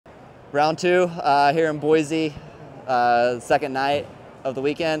Round two here in Boise, second night of the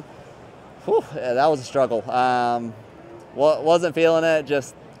weekend. Whew, yeah, that was a struggle. Wasn't feeling it,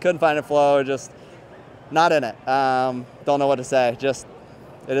 just couldn't find a flow, just not in it. Don't know what to say, just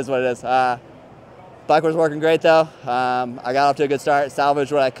it is what it is. Bike was working great though. I got off to a good start,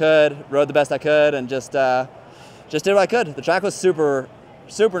 salvaged what I could, rode the best I could, and just did what I could. The track was super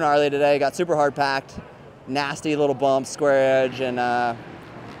gnarly today, got super hard packed, nasty little bumps, square edge, and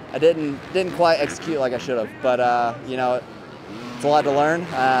I didn't quite execute like I should have, but you know, it's a lot to learn.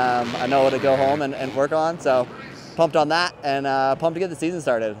 I know what to go home and work on, so pumped on that, and pumped to get the season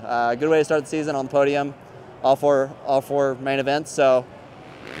started. Good way to start the season on the podium, all four main events, so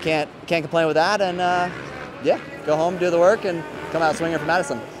can't complain with that, and yeah, go home, do the work, and come out swinging for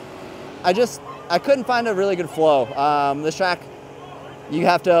Madison. I couldn't find a really good flow. This track, you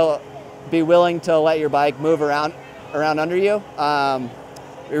have to be willing to let your bike move around under you.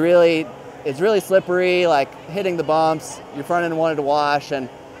 It's really slippery, like hitting the bumps. Your front end wanted to wash, and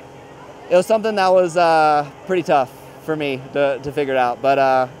it was something that was pretty tough for me to figure it out.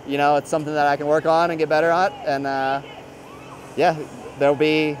 But you know, it's something that I can work on and get better at. And yeah,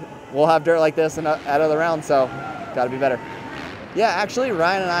 we'll have dirt like this at other rounds, so got to be better. Yeah, actually,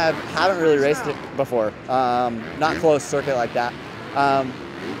 Ryan and I haven't really raced it before. Not close circuit like that.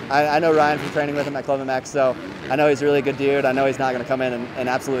 I know Ryan from training with him at Club MX, so I know he's a really good dude. I know he's not going to come in and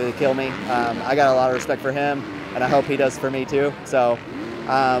absolutely kill me. I got a lot of respect for him, and I hope he does for me too. So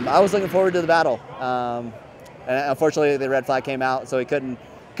I was looking forward to the battle. And unfortunately, the red flag came out, so he couldn't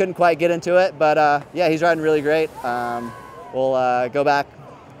quite get into it. But yeah, he's riding really great. We'll go back,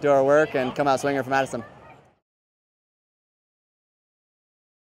 do our work, and come out swinging for Madison.